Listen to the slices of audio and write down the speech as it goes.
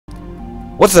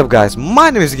What's up, guys? My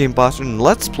name is Game Imposter, and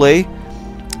let's play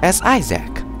as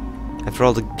Isaac. After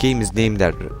all, the game is named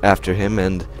after him,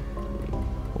 and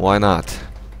why not?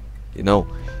 You know,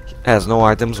 he has no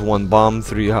items, 1 bomb,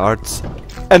 3 hearts,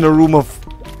 and a room of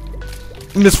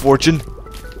misfortune.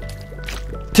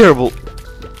 Terrible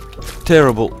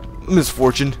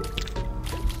misfortune.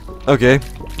 Okay,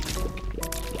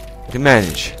 I can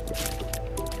manage.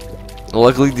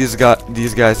 Luckily, these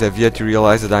guys have yet to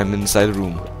realize that I'm inside the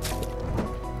room.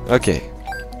 Okay.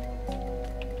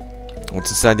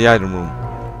 What's inside the item room?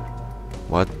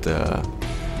 What the...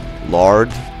 lard?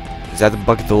 Is that a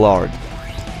bucket of lard?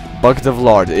 Bucket of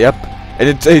lard, yep. And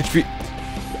it's HP...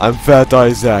 I'm Fat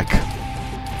Isaac.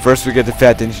 First we get the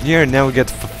Fat Engineer, and now we get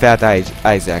Fat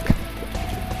Isaac.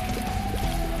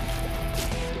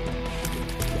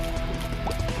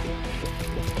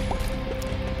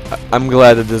 I'm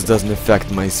glad that this doesn't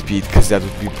affect my speed, because that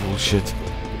would be bullshit.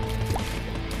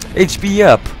 HP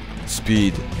up,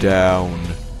 speed down.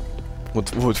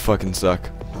 Would fucking suck.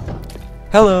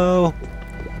 Hello.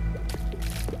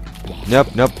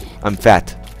 Nope. I'm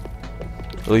fat.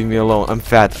 Leave me alone. I'm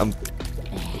fat. I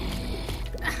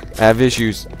have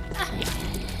issues.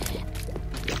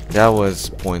 That was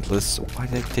pointless. Why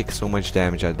did I take so much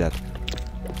damage at that?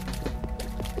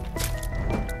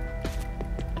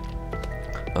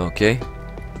 Okay.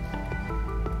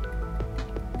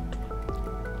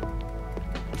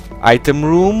 Item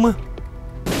room.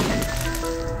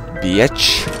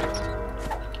 Bitch.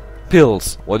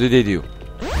 Pills. What do they do?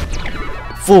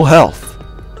 Full health.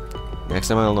 Next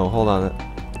time I'll know. Hold on.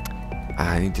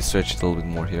 I need to stretch it a little bit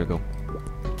more. Here we go.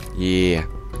 Yeah.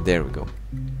 There we go.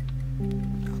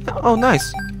 Oh,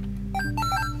 nice.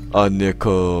 A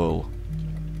nickel.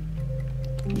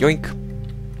 Yoink.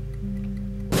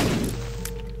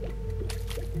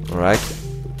 Alright.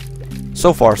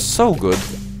 So far, so good.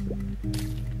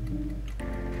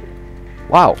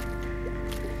 Wow.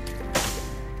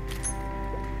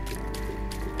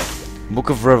 Book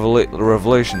of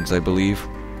Revelations, I believe.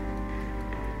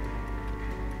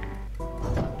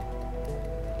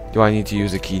 Do I need to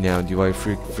use a key now? Do I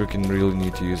freaking really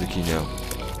need to use a key now?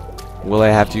 Will I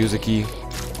have to use a key?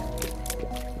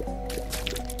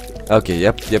 Okay,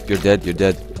 yep, you're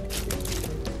dead.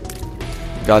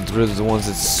 Got rid of the ones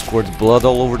that squirt blood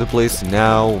all over the place.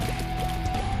 Now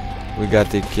we gotta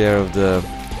take care of the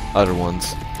other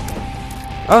ones.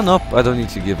 Oh nope, I don't need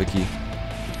to give a key.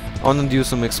 I wanna do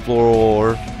some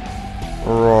explore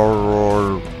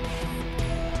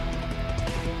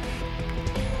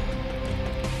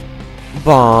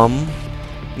bomb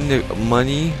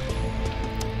money.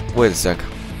 Wait a sec.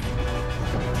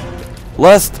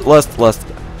 Lust.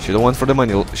 Should've went for the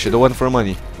money.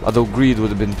 Although greed would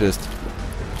have been pissed.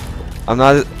 I'm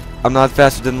not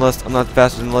faster than lust. I'm not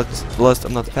faster than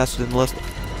lust.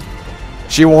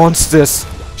 She wants this.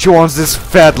 She wants this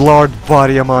fat lard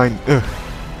body of mine. Ugh.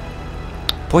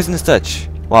 Poisonous touch.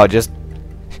 Wow, just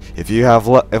if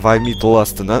I meet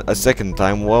lust a second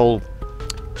time, well,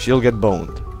 she'll get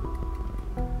boned.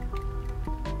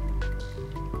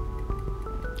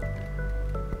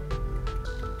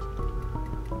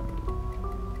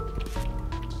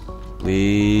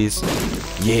 Please.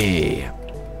 Yeah.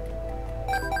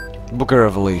 Book of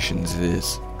Revelations it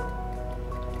is.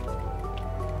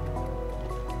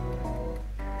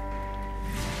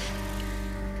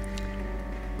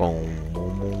 Boom.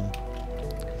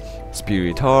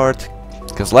 Spirit Heart.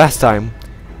 Because last time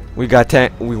we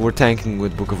were tanking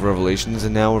with Book of Revelations,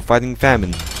 and now we're fighting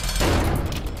famine.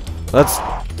 Let's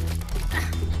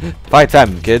fight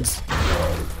famine, kids.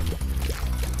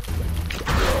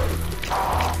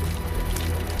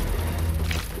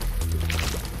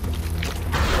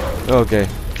 Okay.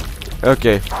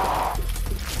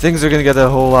 Things are gonna get a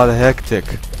whole lot of hectic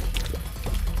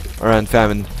around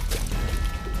famine.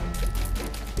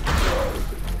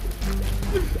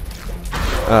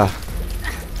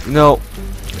 You know,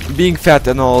 being fat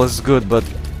and all is good, but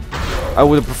I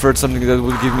would have preferred something that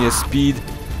would give me a speed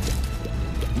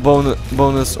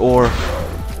bonus or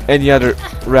any other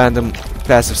random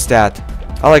passive stat.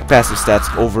 I like passive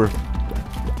stats over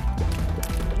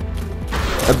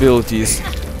abilities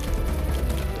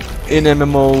in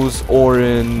MMOs or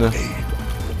in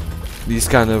these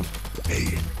kind of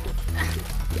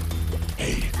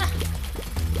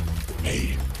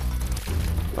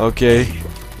okay.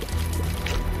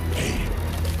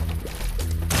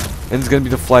 And it's gonna be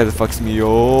the fly that fucks me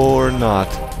or not.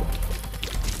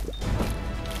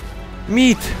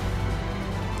 Meat.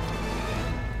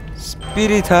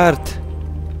 Spirit Heart.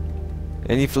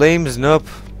 Any flames? Nope.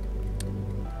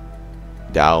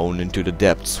 Down into the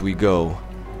depths we go.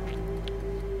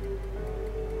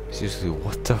 Seriously,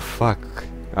 what the fuck,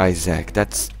 Isaac?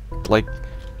 That's like,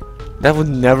 that would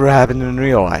never happen in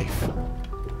real life.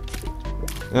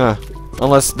 Yeah,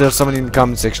 unless there's somebody in the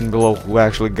comment section below who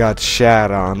actually got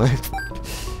shat on.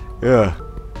 Yeah.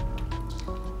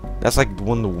 That's like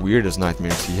one of the weirdest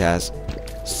nightmares he has.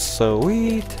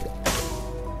 Sweet.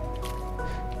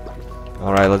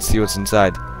 Alright, let's see what's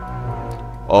inside.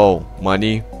 Oh,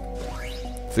 money.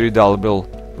 $3 bill.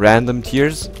 Random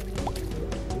tears.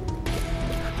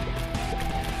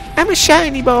 I'm a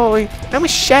shiny boy. I'm a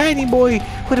shiny boy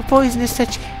with a poisonous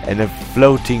touch and a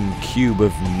floating cube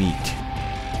of meat.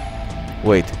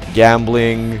 Wait,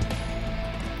 gambling,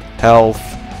 health.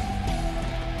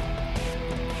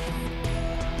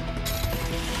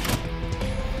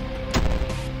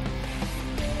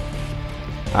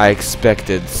 I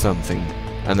expected something,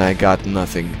 and I got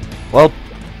nothing. Well,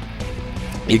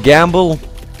 you gamble,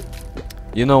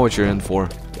 you know what you're in for.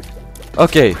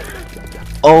 Okay.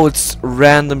 Oh, it's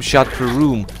random shot per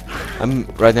room.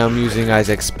 Right now I'm using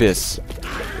Isaac's piss.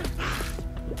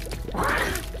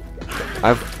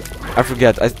 I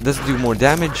forget. Does it do more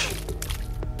damage?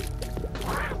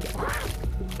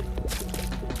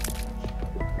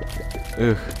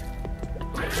 Ugh.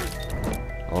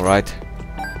 Alright.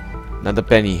 Another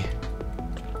penny.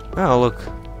 Oh, look.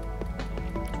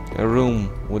 A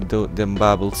room with them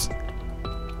bubbles.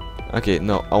 Okay,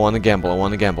 no, I wanna gamble, I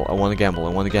wanna gamble, I wanna gamble, I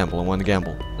wanna gamble, I wanna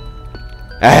gamble.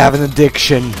 I have an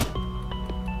addiction!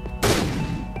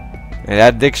 And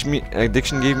that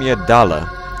addiction gave me $1.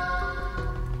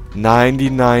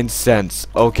 99 cents.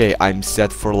 Okay, I'm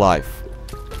set for life.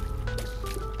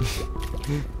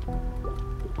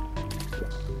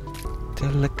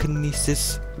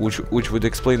 Telekinesis, which would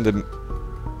explain the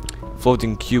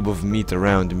floating cube of meat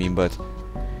around me, but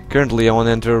currently I want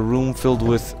to enter a room filled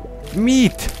with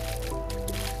meat.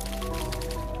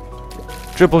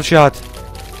 Triple shot.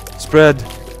 Spread.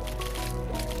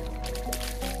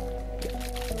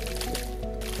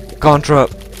 Contra.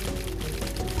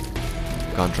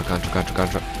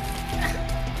 Contra.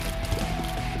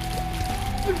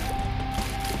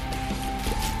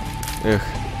 Ugh.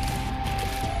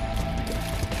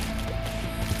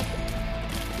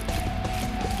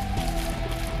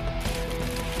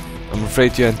 I'm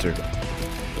afraid to enter.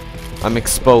 I'm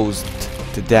exposed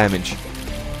to damage.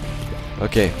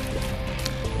 Okay.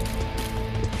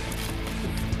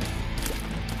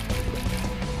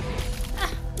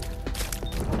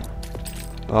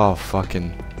 Oh,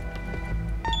 fucking.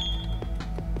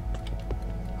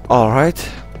 Alright.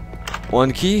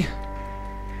 One key.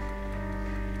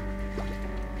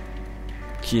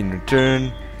 Key in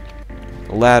return.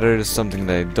 A ladder is something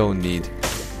that I don't need.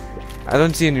 I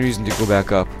don't see any reason to go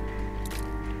back up.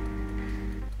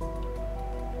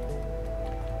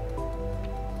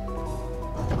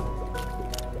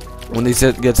 When they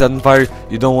get set on fire,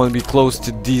 you don't want to be close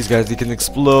to these guys. They can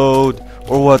explode.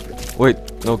 Or what? Wait,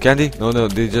 no candy? No,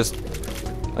 they just...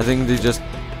 I think they just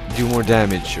do more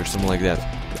damage or something like that.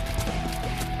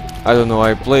 I don't know,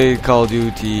 I played Call of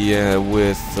Duty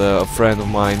with a friend of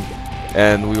mine,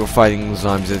 and we were fighting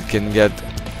zombies that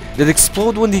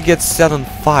explode when they get set on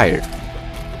fire.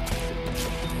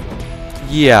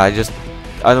 Yeah,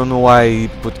 I don't know why he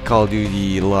put Call of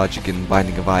Duty logic in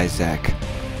Binding of Isaac.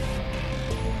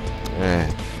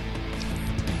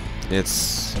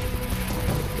 It's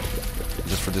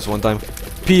just for this one time.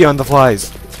 Pee on the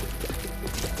flies.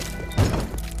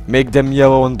 Make them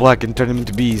yellow and black and turn them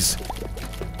into bees.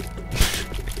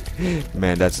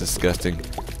 Man, that's disgusting.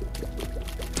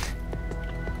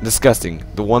 Disgusting.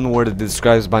 The one word that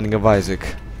describes Binding of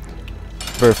Isaac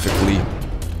perfectly.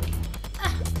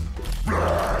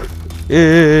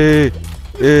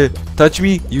 Touch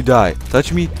me, you die.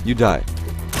 Touch me, you die.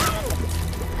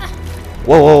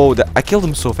 Whoa, I killed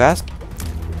him so fast.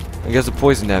 I guess the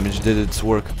poison damage did its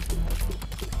work.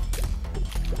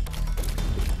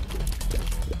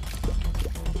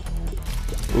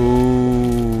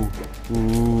 Ooh.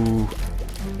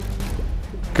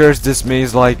 Curse this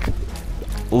maze-like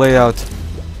layout.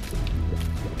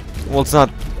 Well, it's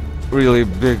not really a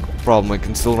big problem. I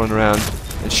can still run around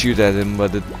and shoot at him,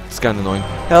 but it's kind of annoying.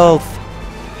 Health!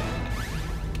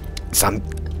 Some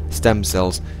stem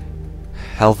cells.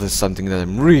 Health is something that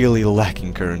I'm really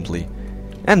lacking currently.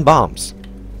 And bombs.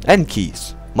 And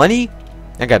keys. Money?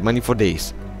 I got money for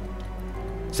days.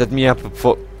 Set me up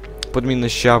for... Put me in a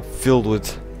shop filled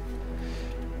with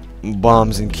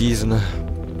bombs and keys and...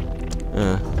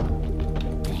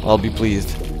 I'll be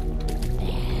pleased.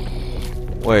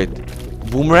 Wait.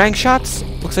 Boomerang shots?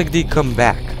 Looks like they come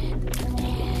back.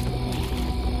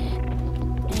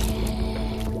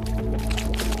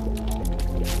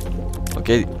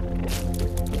 Okay.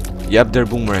 Yep, they're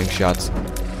boomerang shots.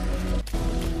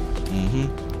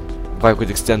 If I could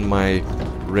extend my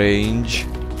range.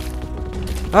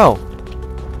 Oh!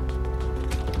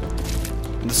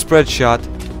 The spread shot.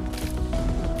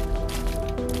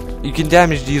 You can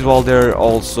damage these while they're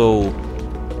also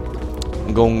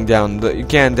going down. You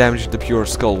can't damage the pure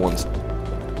skull ones.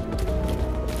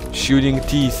 Shooting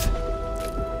teeth.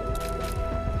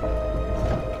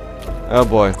 Oh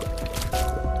boy.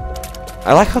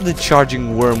 I like how the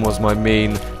charging worm was my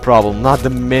main problem, not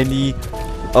the many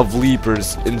of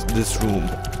leapers in this room.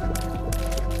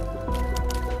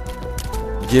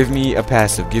 Give me a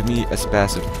passive, give me a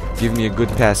passive, give me a good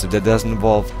passive that doesn't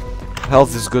involve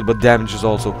health is good but damage is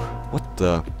also. What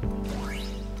the?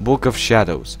 Book of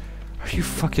Shadows. Are you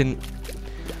fucking...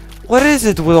 What is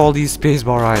it with all these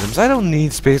spacebar items? I don't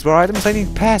need spacebar items, I need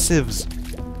passives.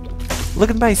 Look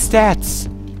at my stats.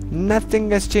 Nothing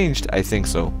has changed. I think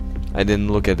so. I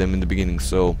didn't look at them in the beginning,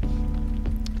 so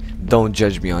don't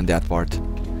judge me on that part.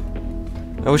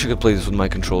 I wish I could play this with my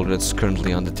controller that's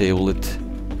currently on the table.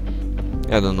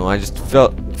 I don't know, I just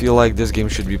feel like this game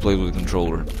should be played with a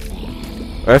controller.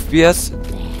 FPS?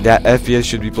 That FPS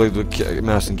should be played with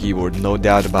mouse and keyboard, no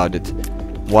doubt about it.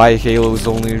 Why Halo is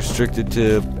only restricted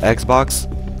to Xbox?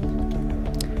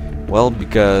 Well,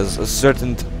 because a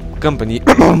certain company,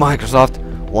 Microsoft,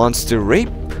 wants to rape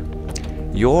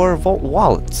your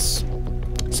wallets.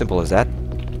 Simple as that.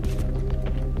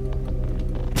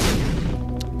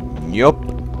 Yup.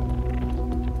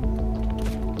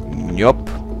 Yup.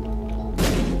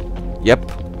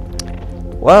 Yep.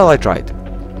 Well, I tried.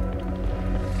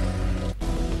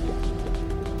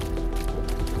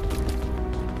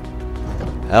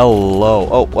 Hello.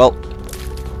 Oh, well.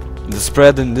 The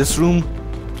spread in this room?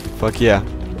 Fuck yeah.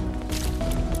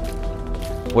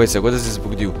 Wait a sec, what does this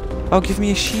book do? Oh, give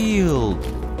me a shield!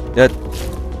 That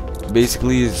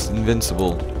basically is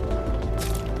invincible.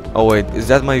 Oh wait, is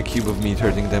that my cube of meat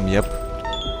hurting them? Yep.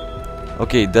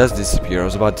 Okay, it does disappear. I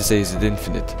was about to say, is it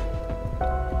infinite?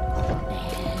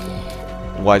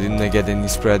 Why didn't I get any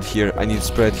spread here? I need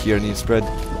spread here, I need spread.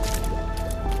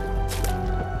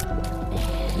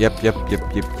 Yep.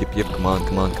 Come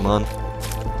on.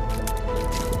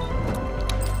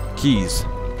 Keys.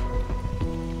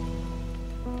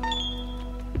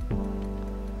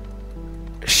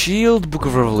 Shield, Book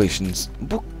of Revelations.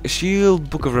 Shield,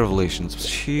 Book of Revelations.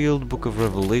 Shield, Book of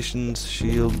Revelations.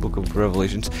 Shield, Book of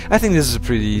Revelations. I think this is a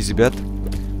pretty easy bet.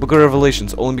 Book of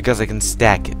Revelations, only because I can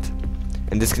stack it.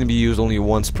 And this can be used only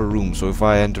once per room. So if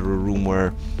I enter a room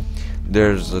where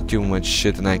there's too much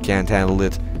shit and I can't handle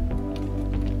it.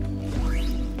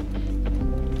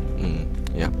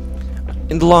 Yeah.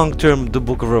 In the long term, the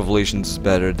Book of Revelations is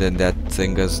better than that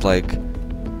thing, as like,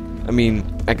 I mean,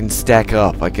 I can stack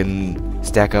up. I can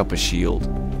stack up a shield,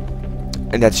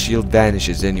 and that shield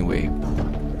vanishes anyway.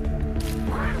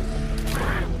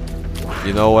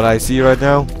 You know what I see right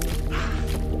now?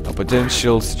 A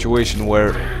potential situation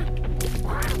where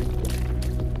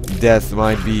death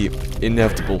might be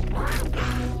inevitable.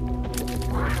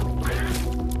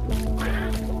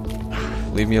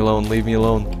 Leave me alone, leave me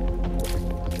alone.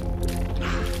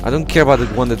 I don't care about the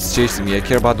one that's chasing me, I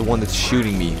care about the one that's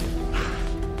shooting me.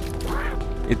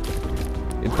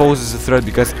 It poses a threat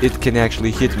because it can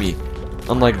actually hit me,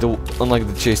 unlike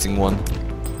the chasing one.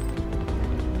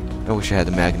 I wish I had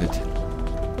a magnet.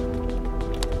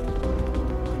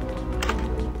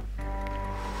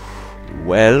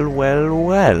 Well,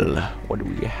 what do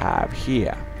we have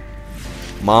here?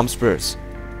 Mom's purse.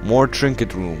 More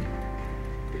trinket room.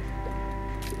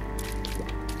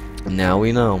 Now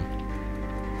we know.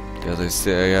 Because I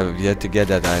say I have yet to get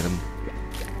that item.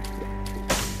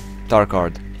 Tar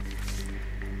card.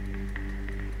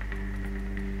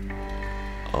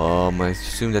 I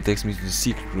assume that takes me to the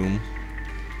secret room.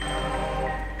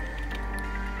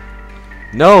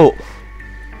 No!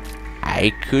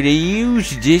 I could have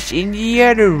used this in the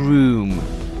other room.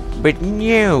 But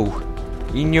no.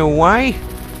 You know why?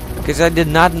 Because I did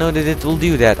not know that it will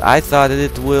do that. I thought that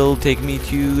it will take me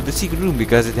to the secret room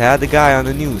because it had the guy on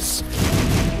the news.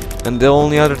 And the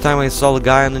only other time I saw the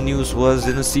guy on the news was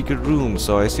in a secret room.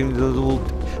 So I assumed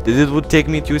that it would take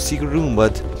me to a secret room,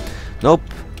 but nope.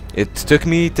 It took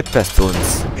me to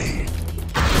Pestilence.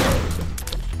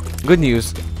 Good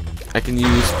news. I can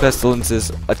use Pestilence's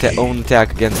own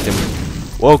attack against him.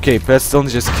 Okay,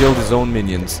 Pestilence just killed his own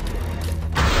minions.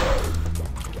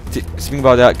 Speaking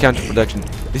about that, counterproduction.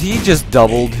 Did he just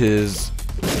doubled his...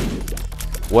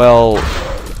 Well,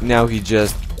 now he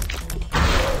just...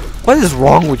 What is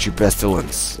wrong with you,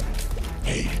 Pestilence?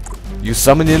 You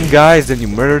summon in guys, then you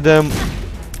murder them?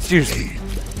 Seriously.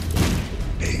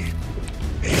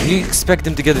 You expect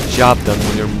them to get a job done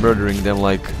when you're murdering them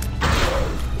like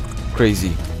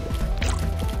crazy.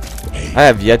 I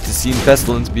have yet to see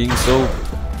Pestilence being so...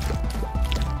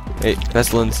 Hey,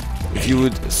 Pestilence, if you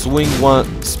would swing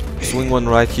one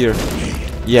right here.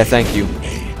 Yeah, thank you.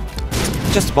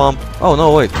 Just a bomb. Oh,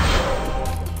 no, wait.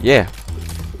 Yeah.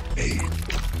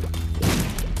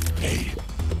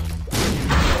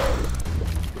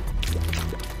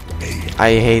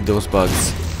 I hate those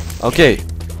bugs. Okay.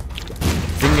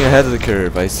 Thinking ahead of the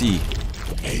curve, I see.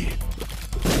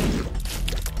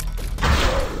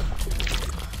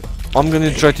 All I'm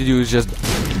gonna try to do is just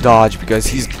dodge because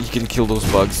he can kill those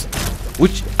bugs.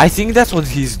 Which, I think that's what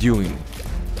he's doing.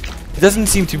 He doesn't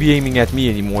seem to be aiming at me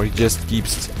anymore, he just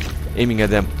keeps aiming at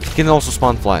them. He can also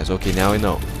spawn flies, okay, now I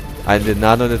know. I did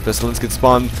not know that Pestilence could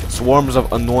spawn swarms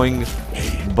of annoying,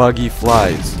 buggy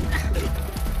flies.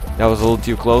 That was a little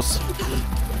too close.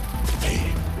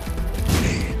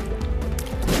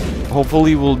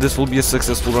 Hopefully this will be a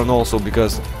successful run also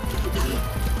because...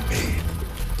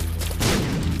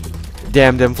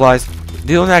 Damn them flies.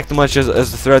 They don't act much as a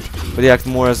threat, but they act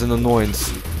more as an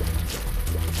annoyance.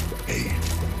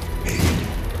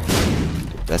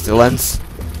 That's the lens.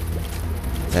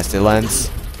 That's the lens.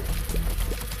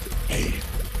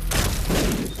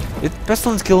 Did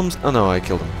Pestilence kill him? Oh no, I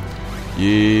killed him.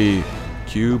 Yay.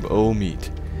 Cube o meat.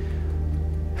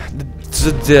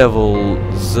 The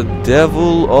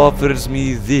devil offers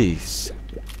me this.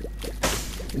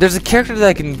 There's a character that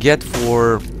I can get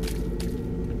for...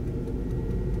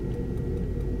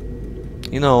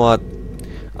 You know what?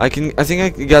 I think I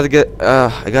gotta get...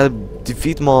 I gotta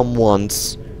defeat Mom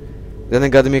once. Then I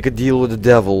gotta make a deal with the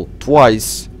devil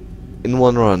twice in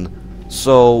one run.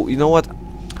 So, you know what?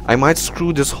 I might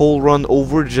screw this whole run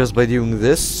over just by doing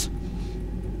this.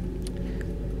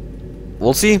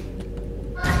 We'll see.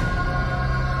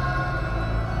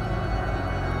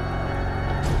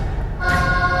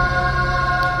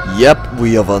 Yep,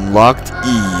 we have unlocked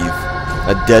Eve.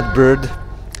 A dead bird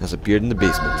has appeared in the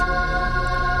basement.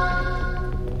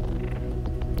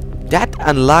 That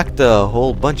unlocked a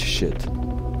whole bunch of shit.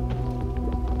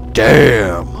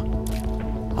 Damn!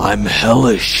 I'm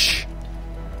hellish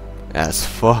as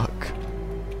fuck.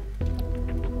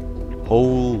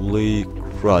 Holy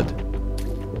crud.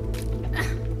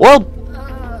 Well...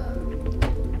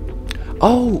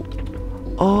 Oh!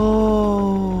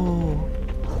 Oh!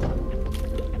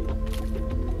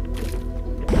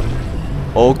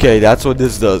 Okay, that's what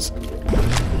this does.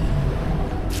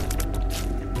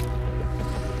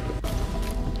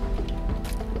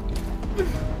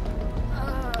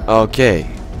 Okay.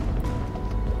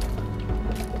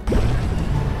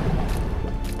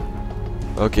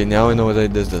 Okay, now I know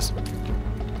what this does.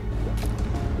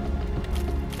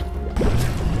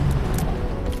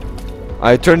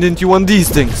 I turned into one of these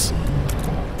things.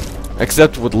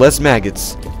 Except with less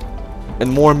maggots.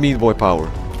 And more Meat Boy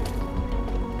power.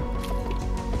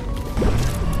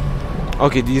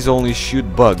 Okay, these only shoot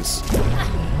bugs.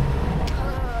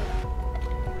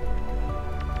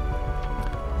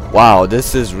 Wow,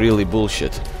 this is really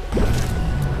bullshit.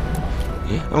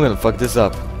 Yeah, I'm gonna fuck this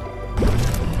up.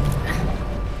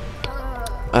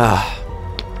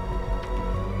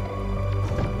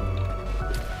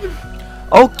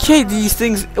 Okay, these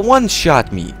things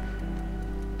one-shot me.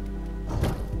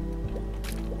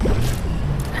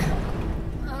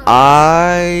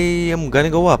 I am gonna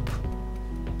go up.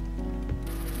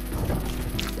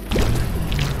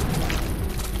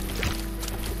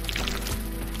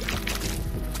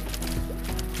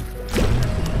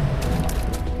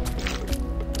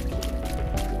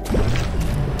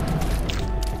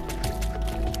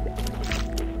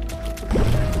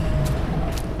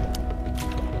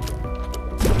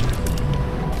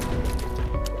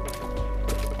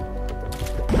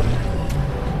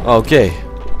 Okay.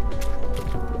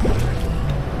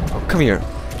 Oh, come here,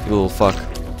 you little fuck.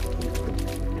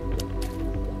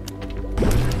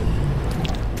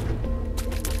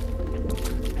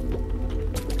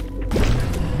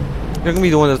 You're gonna be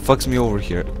the one that fucks me over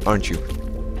here, aren't you?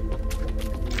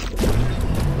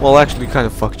 Well, actually, you kind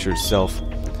of fucked yourself.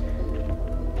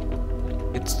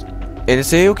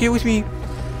 It's okay with me.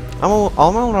 I'm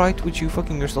alright with you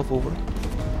fucking yourself over.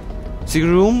 Secret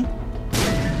room?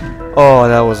 Oh,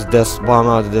 that was a death bomb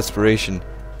out of desperation.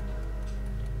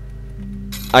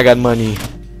 I got money.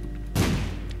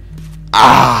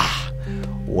 Ah!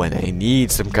 When I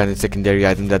need some kind of secondary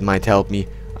item that might help me,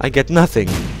 I get nothing.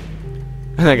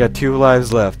 And I got 2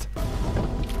 lives left.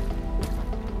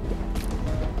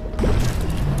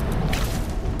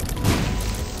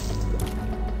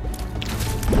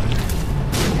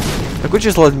 I could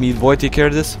just let Meat Boy take care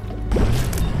of this.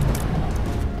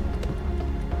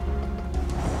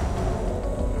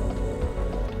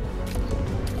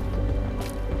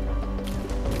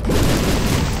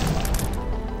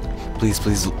 Please,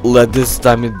 please, let this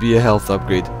time it be a health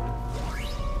upgrade.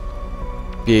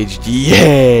 PhD,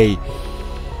 yay!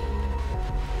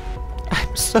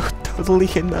 I'm so totally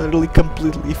and utterly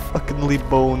completely fuckingly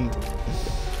boned.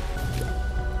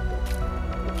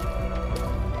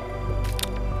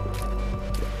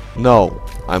 No,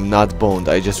 I'm not boned.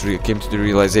 I just came to the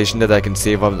realization that I can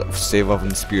save up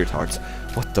in spirit hearts.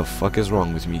 What the fuck is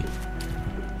wrong with me?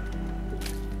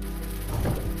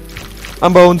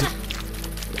 I'm boned.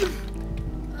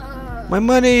 My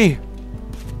money.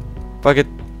 Fuck it.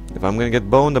 If I'm gonna get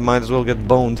boned, I might as well get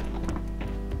boned.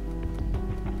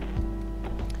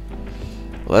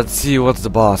 Let's see what's the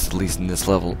boss, at least in this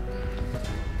level.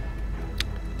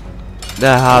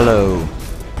 The Hollow.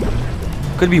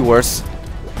 Could be worse.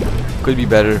 Could be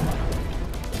better.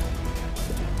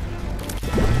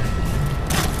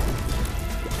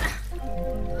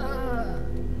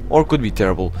 Or could be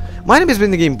terrible. My name has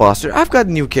been the Game Buster. I've got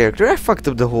a new character. I fucked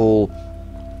up the whole...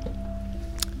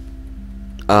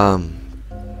 I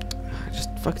just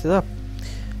fucked it up.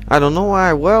 I don't know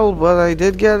why. Well, but I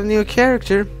did get a new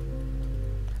character.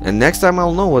 And next time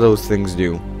I'll know what those things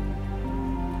do.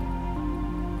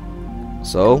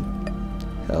 So,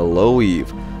 hello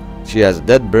Eve. She has a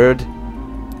dead bird.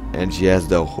 And she has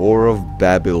the Whore of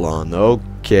Babylon.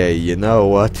 Okay, you know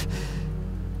what?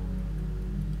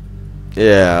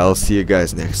 Yeah, I'll see you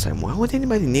guys next time. Why would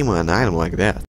anybody name an item like that?